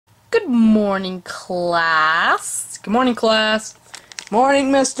Good morning, class. Good morning, class.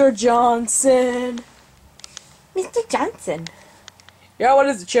 Morning, Mr. Johnson. Mr. Johnson. Yeah, what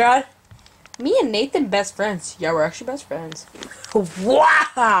is it, Chad? Me and Nathan best friends. Yeah, we're actually best friends.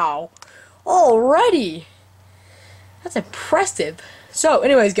 Wow! Already. That's impressive. So,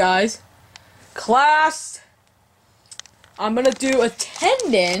 anyways, guys. Class. I'm gonna do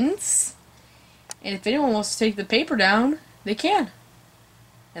attendance. And if anyone wants to take the paper down, they can.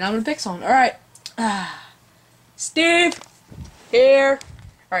 And I'm gonna pick someone. Alright. Steve. Here.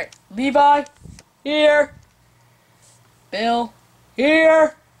 Alright. Levi. Here. Bill.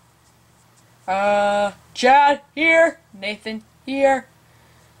 Here. Chad. Here. Nathan. Here.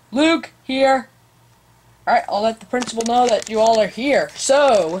 Luke. Here. Alright, I'll let the principal know that you all are here.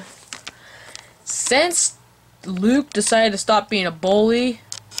 So, Since Luke decided to stop being a bully,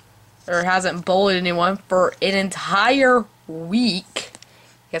 or hasn't bullied anyone for an entire week,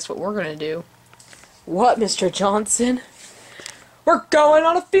 guess what we're gonna do? what, Mr. Johnson? We're going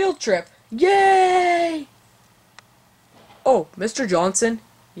on a field trip. Yay! Oh, Mr. Johnson?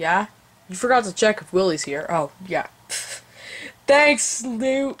 Yeah? You forgot to check if Willie's here. Oh, yeah. Thanks,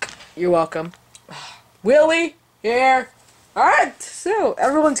 Luke. You're welcome. Willie, here. Alright, so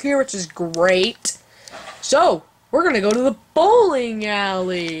everyone's here, which is great. So, we're gonna go to the bowling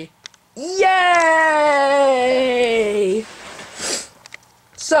alley. Yay!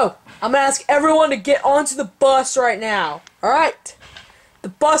 So, I'm gonna ask everyone to get onto the bus right now. Alright? The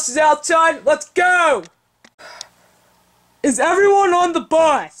bus is outside. Let's go! Is everyone on the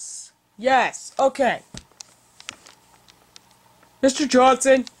bus? Yes. Okay. Mr.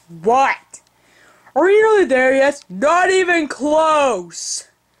 Johnson, what? Are we really there yet? Not even close.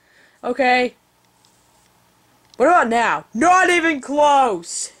 Okay. What about now? Not even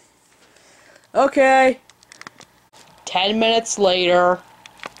close. Okay. 10 minutes later.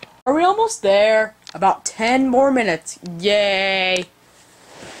 Are we almost there? About 10 more minutes. Yay.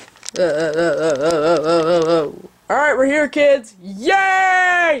 Alright, we're here, kids.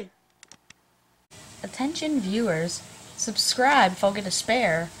 Yay! Attention viewers, subscribe if I'll get a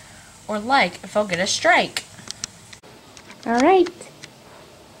spare, or like if I'll get a strike. Alright,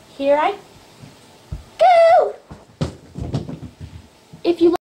 here I go! If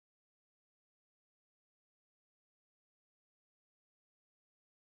you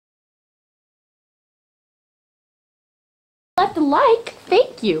left a like,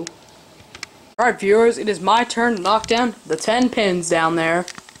 thank you. Alright, viewers, it is my turn to knock down the 10 pins down there.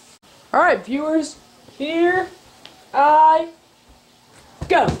 Alright, viewers, here I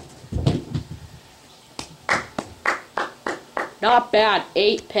go. Not bad,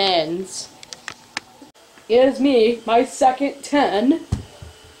 8 pins. It is me, my second 10.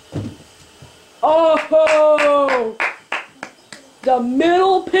 Oh! The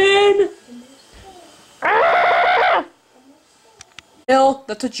middle pin! Bill,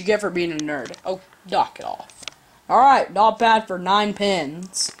 that's what you get for being a nerd. Oh, knock it off. Alright, not bad for 9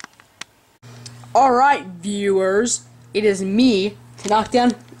 pins. Alright, viewers, it is me to knock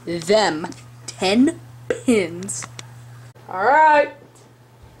down them 10 pins. Alright,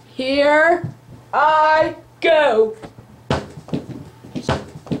 here I go.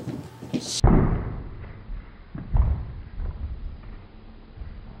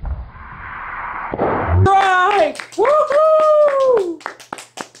 Right! Woohoo!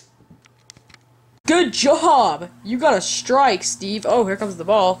 Good job! You got a strike, Steve. Oh, here comes the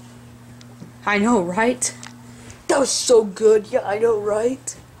ball. I know, right? That was so good. Yeah, I know,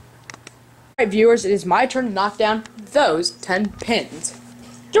 right? Alright, viewers, it is my turn to knock down those 10 pins.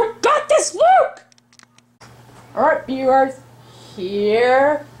 You got this, Luke! Alright, viewers,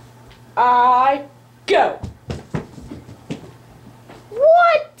 here I go.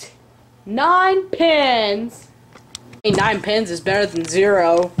 What? 9 pins. Hey, 9 pins is better than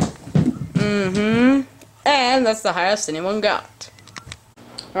 0. And that's the highest anyone got.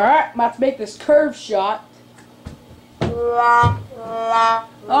 Alright, I'm about to make this curve shot. Oh,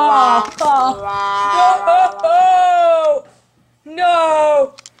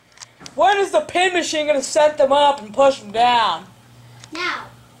 no! When is the pin machine gonna set them up and push them down? Now.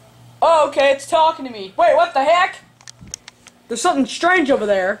 Oh, okay, it's talking to me. Wait, what the heck? There's something strange over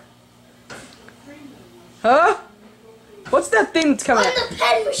there. Huh? What's that thing that's coming On the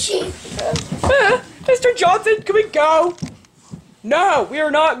pen machine. Mr. Johnson, can we go? No, we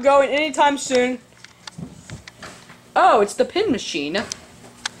are not going anytime soon. Oh, it's the pin machine.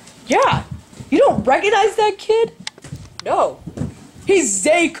 Yeah. You don't recognize that kid? No. He's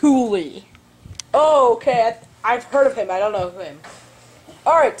Zay Cooley. Oh, okay. I've heard of him. I don't know him.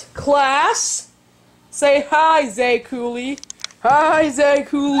 Alright, class. Say hi, Zay Cooley. Hi, Zach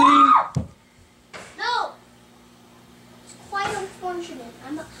Hooley. No. It's quite unfortunate.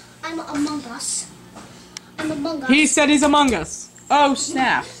 I'm among us. I'm among us. He said he's among us. Oh,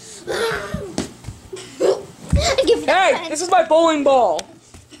 snap. Hey, this is my bowling ball.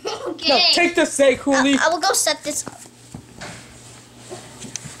 Okay. No, take this, Zach Hooley. I will go set this up.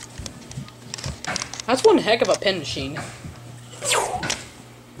 That's one heck of a pen machine. Oh,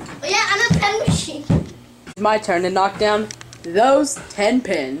 yeah, I'm a pen machine. It's my turn to knock down those 10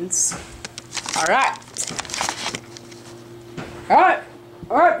 pins. Alright.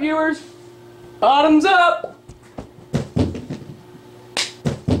 Alright, viewers. Bottoms up.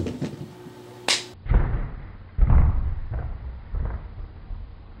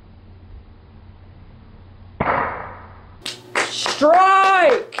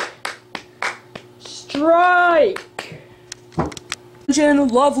 Strike! Strike! Attention,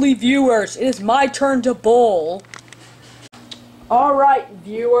 lovely viewers, it is my turn to bowl. Alright,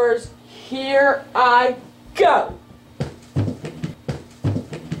 viewers, here I go.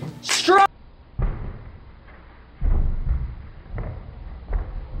 Strike!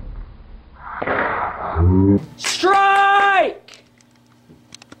 Strike!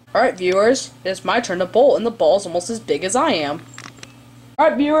 Alright, viewers, it is my turn to bowl, and the ball's almost as big as I am.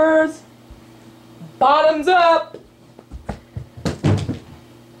 Alright, viewers, bottoms up.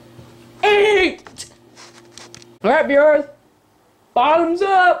 8! Alright, viewers, bottoms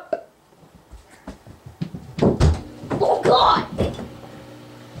up. Oh, God.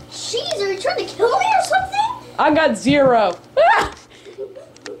 Jeez, are you trying to kill me or something? I got 0. Ah!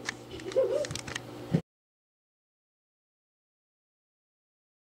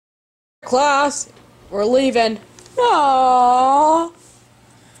 Class, we're leaving. Aww.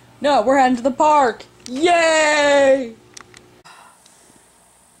 No, we're heading to the park. Yay!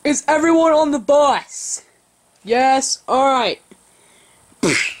 Is everyone on the bus? Yes? Alright.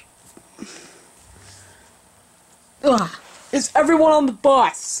 Is everyone on the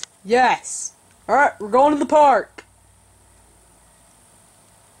bus? Yes. Alright, we're going to the park.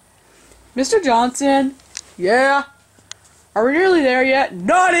 Mr. Johnson? Yeah? Are we nearly there yet?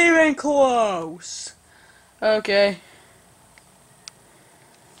 Not even close! Okay.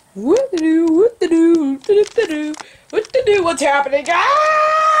 What-to-do, what-to-do, what-to-do, what-to-do, what's happening,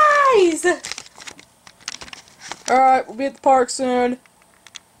 guys? Alright, we'll be at the park soon.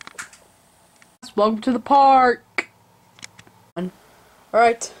 Welcome to the park.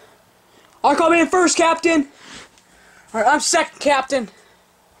 Alright. I'll come in first, Captain. Alright, I'm second, Captain.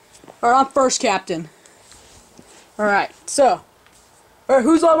 Alright, I'm first, Captain. Alright, so. Alright,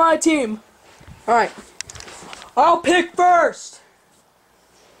 who's on my team? Alright. I'll pick first.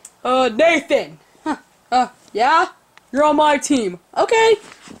 Nathan. Yeah? You're on my team. Okay.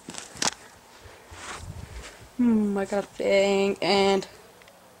 I got a thing, and...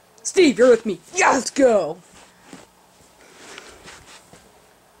 Steve, you're with me. Yeah, let's go.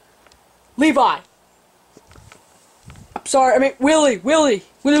 Levi. I'm sorry, I mean, Willie.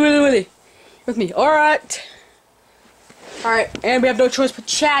 With me. Alright. Alright, and we have no choice but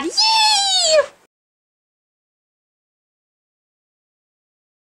Chad. Yee!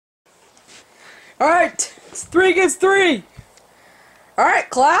 Alright, it's 3 against 3. Alright,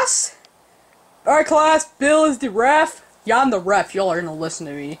 class. Alright, class, Bill is the ref. Yeah, I'm the ref. Y'all are gonna listen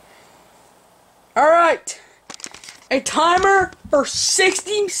to me. Alright. A timer for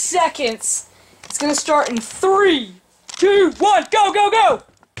 60 seconds. It's gonna start in 3, 2, 1, go, go, go!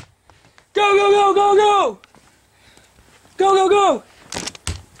 Go, go, go, go, go! Go, go, go!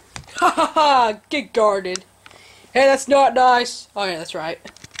 Ha ha ha! Get guarded. Hey, that's not nice. Oh yeah, that's right.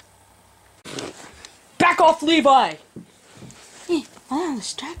 Back off, Levi! I'm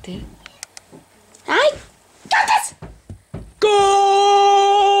distracted. I got this!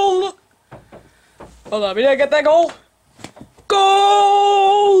 Goal! Hold on, we didn't get that goal?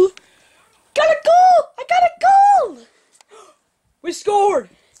 Goal! Got a goal! I got a goal! We scored!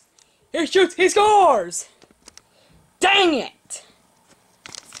 He shoots, he scores! Dang it!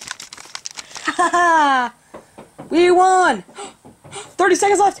 Ha ha ha! We won! 30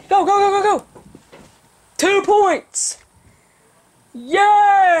 seconds left! Go, go, go, go, go! 2 points!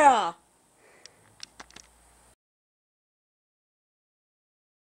 Yeah!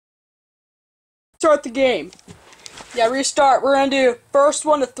 Start the game. Yeah, restart. We're gonna do first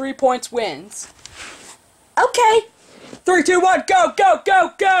one to 3 points wins. Okay. 3, 2, 1, go, go,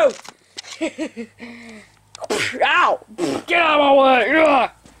 go, go! Ow! Get out of my way! Ugh.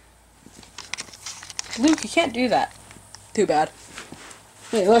 Luke, you can't do that. Too bad.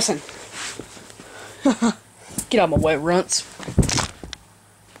 Hey, listen. Get out of my way, runts.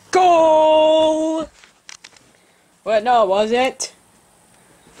 Goal! Wait, no, it wasn't.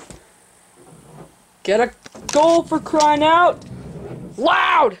 Get a goal for crying out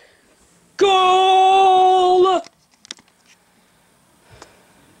loud! Goal!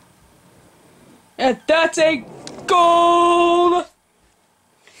 And that's a goal!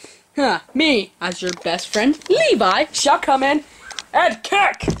 Huh, me, as your best friend, Levi, shall come in and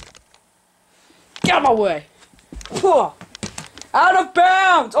kick! Get out of my way! Whoa. Out of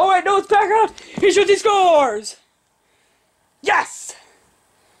bounds! Oh wait, no, it's back out! He shoots, he scores! Yes!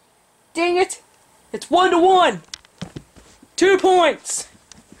 Dang it! It's 1-1! 2 points!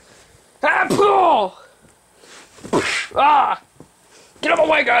 Ah, pull! Ah! Get out of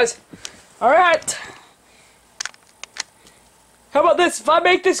my way, guys! Alright! How about this? If I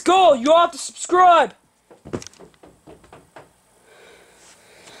make this goal, you all have to subscribe!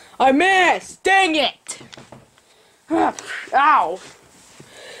 I missed! Dang it! Ow!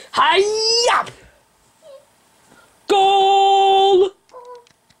 Hi-ya! Goal!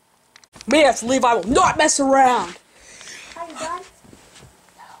 Yes, Levi will not mess around! Are you done?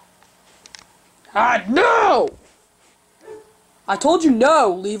 No! I told you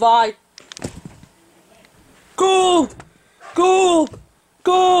no, Levi! Goal! Goal!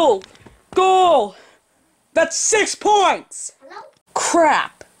 Goal! Goal! That's 6 points! Hello?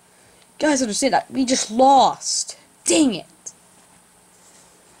 Crap! You guys understand that? We just lost. Dang it!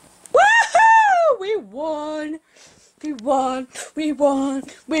 Woohoo! We won! We won! We won!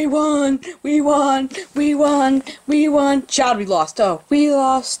 We won! We won! We won! We won! Child, we lost. Oh, we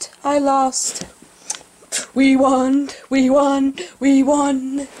lost. I lost. We won! We won! We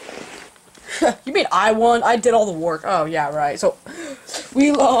won! You mean I won? I did all the work. Oh, yeah, right. So,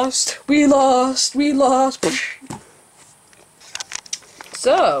 we lost. We lost. We lost.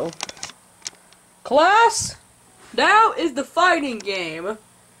 So, class, now is the fighting game.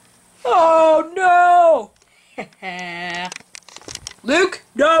 Oh no! Luke,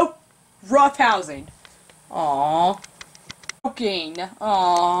 no roughhousing. Aww. Joking.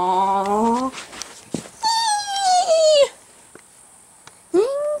 Aww.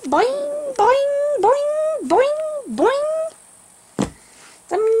 Boing, boing, boing, boing, boing.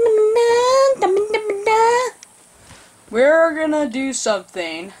 We're gonna do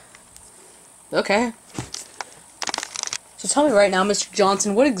something. Okay. So tell me right now, Mr.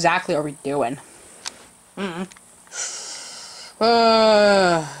 Johnson, what exactly are we doing? What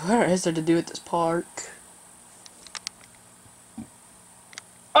is there to do at this park?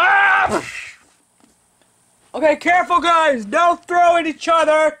 Ah! Okay, careful guys! Don't throw at each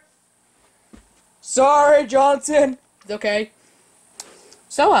other! Sorry, Johnson. It's okay.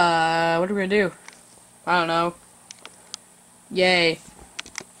 So, what are we gonna do? I don't know. Yay.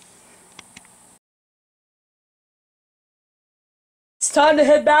 It's time to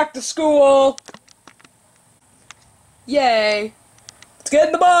head back to school! Yay. Let's get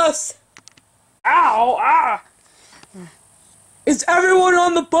in the bus! Ow! Ah! Is everyone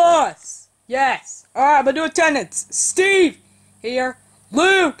on the bus? Yes. Alright, I'm gonna do attendance. Steve! Here.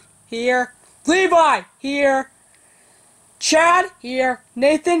 Luke! Here. Levi! Here. Chad! Here.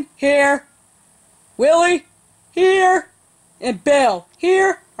 Nathan! Here. Willie! Here. And Bill!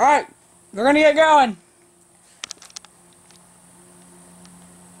 Here. Alright, we're gonna get going.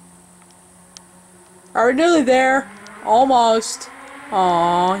 Are we nearly there? Almost.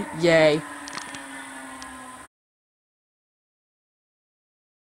 Aw, yay.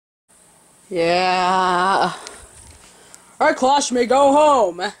 Yeah. Alright, class, you may go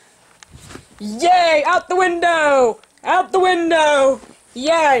home. Yay! Out the window! Out the window!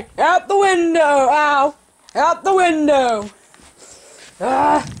 Yay! Out the window! Ow! Out the window!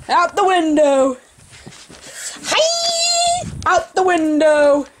 Out the window! Hi! Out the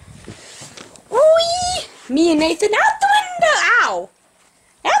window! Whee! Me and Nathan out the window! Ow!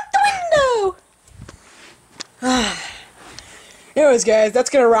 Out the window! Anyways, guys, that's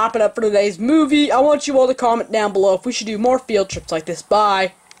gonna wrap it up for today's movie. I want you all to comment down below if we should do more field trips like this.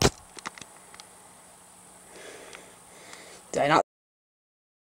 Bye! Did I not